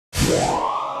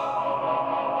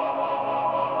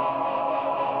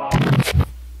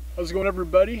How's it going,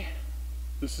 everybody?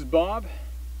 This is Bob.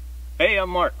 Hey,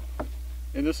 I'm Mark.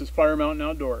 And this is Fire Mountain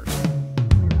Outdoors.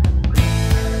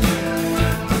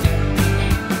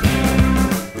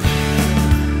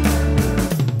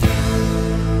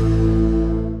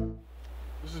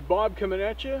 This is Bob coming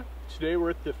at you. Today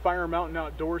we're at the Fire Mountain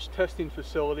Outdoors testing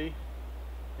facility,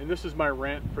 and this is my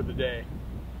rant for the day.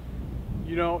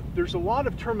 You know, there's a lot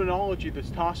of terminology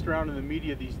that's tossed around in the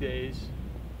media these days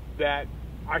that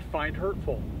I find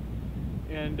hurtful.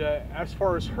 And as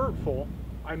far as hurtful,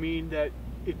 I mean that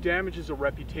it damages a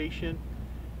reputation,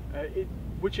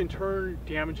 which in turn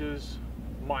damages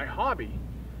my hobby.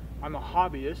 I'm a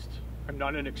hobbyist. I'm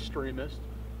not an extremist.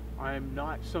 I'm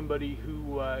not somebody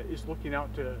who is looking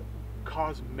out to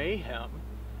cause mayhem.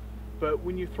 But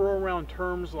when you throw around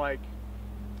terms like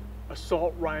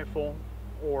assault rifle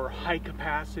or high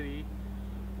capacity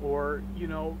or, you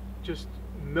know, just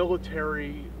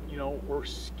military, you know, or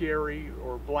scary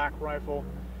or black rifle,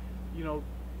 you know,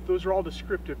 those are all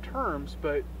descriptive terms,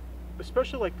 but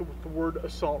especially like the word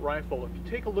assault rifle. If you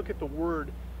take a look at the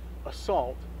word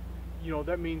assault, you know,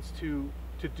 that means to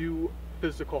do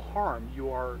physical harm.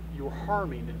 You're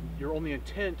harming, and your only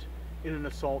intent in an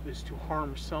assault is to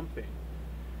harm something.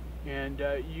 And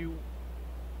you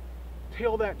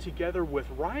tail that together with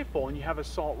rifle, and you have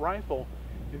assault rifle,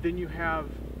 and then you have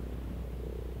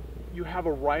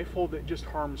a rifle that just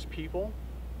harms people.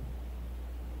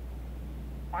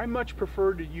 I much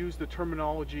prefer to use the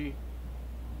terminology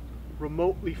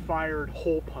remotely fired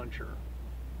hole puncher,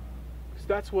 because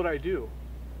that's what I do.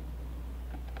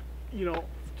 You know,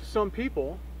 to some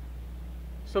people,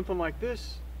 something like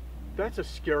this, that's a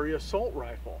scary assault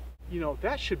rifle. You know,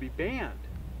 that should be banned.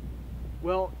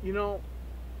 Well, you know,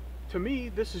 to me,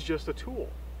 this is just a tool.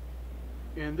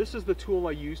 And this is the tool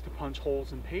I use to punch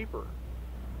holes in paper.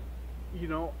 You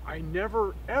know, I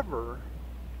never ever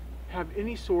have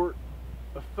any sort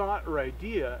of thought or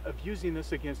idea of using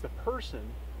this against a person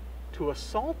to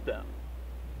assault them.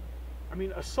 I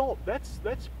mean, assault, that's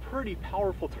pretty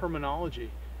powerful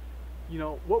terminology. You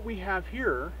know, what we have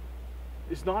here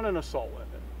is not an assault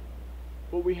weapon.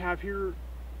 What we have here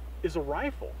is a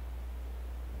rifle.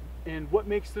 And what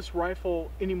makes this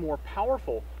rifle any more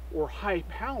powerful or high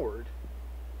powered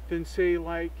than, say,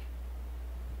 like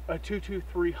a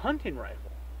 .223 hunting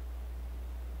rifle?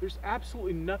 There's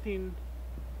absolutely nothing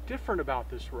different about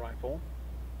this rifle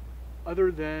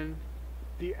other than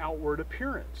the outward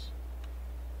appearance.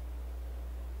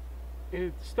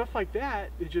 And stuff like that,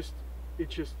 it just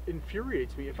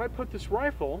infuriates me. If I put this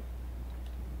rifle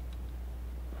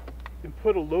and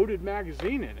put a loaded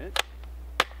magazine in it,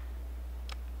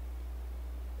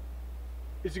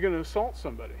 is it going to assault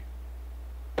somebody?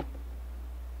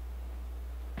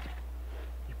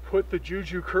 Put the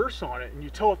juju curse on it and you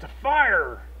tell it to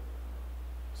fire,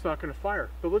 it's not going to fire.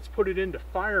 But let's put it into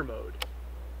fire mode.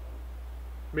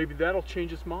 Maybe that'll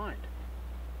change its mind.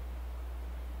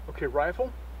 Okay,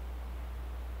 rifle.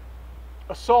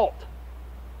 Assault.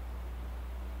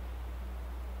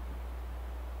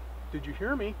 Did you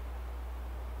hear me?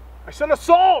 I said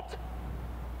assault!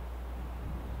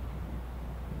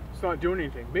 It's not doing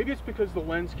anything. Maybe it's because the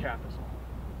lens cap is on.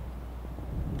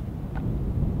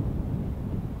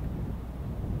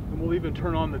 We'll even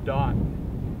turn on the dot.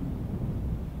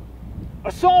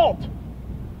 Assault!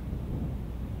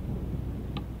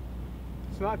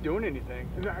 It's not doing anything.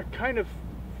 And I kind of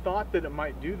thought that it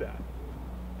might do that.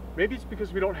 Maybe it's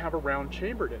because we don't have a round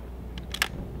chambered in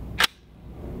it.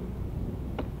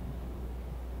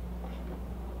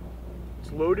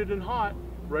 It's loaded and hot,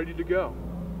 ready to go.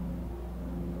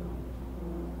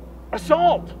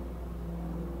 Assault!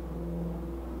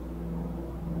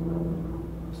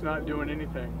 It's not doing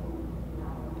anything.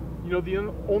 You know, the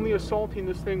only assaulting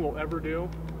this thing will ever do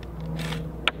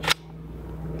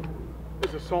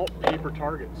is assault paper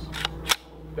targets.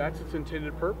 That's its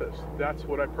intended purpose. That's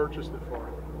what I purchased it for.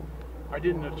 I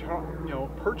didn't, you know,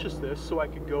 purchase this so I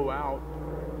could go out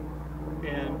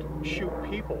and shoot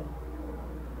people.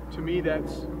 To me,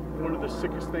 that's one of the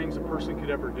sickest things a person could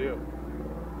ever do.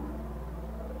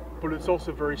 But it's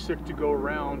also very sick to go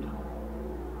around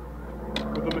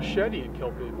with a machete and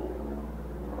kill people.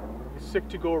 It's sick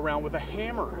to go around with a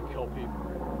hammer and kill people.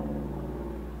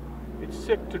 It's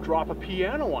sick to drop a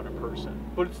piano on a person,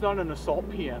 but it's not an assault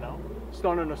piano. It's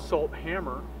not an assault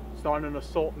hammer. It's not an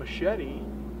assault machete.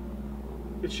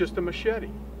 It's just a machete.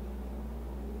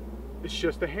 It's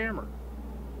just a hammer.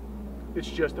 It's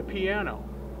just a piano.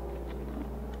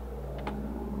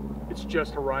 It's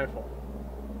just a rifle.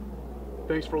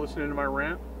 Thanks for listening to my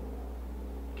rant.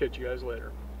 Catch you guys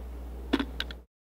later.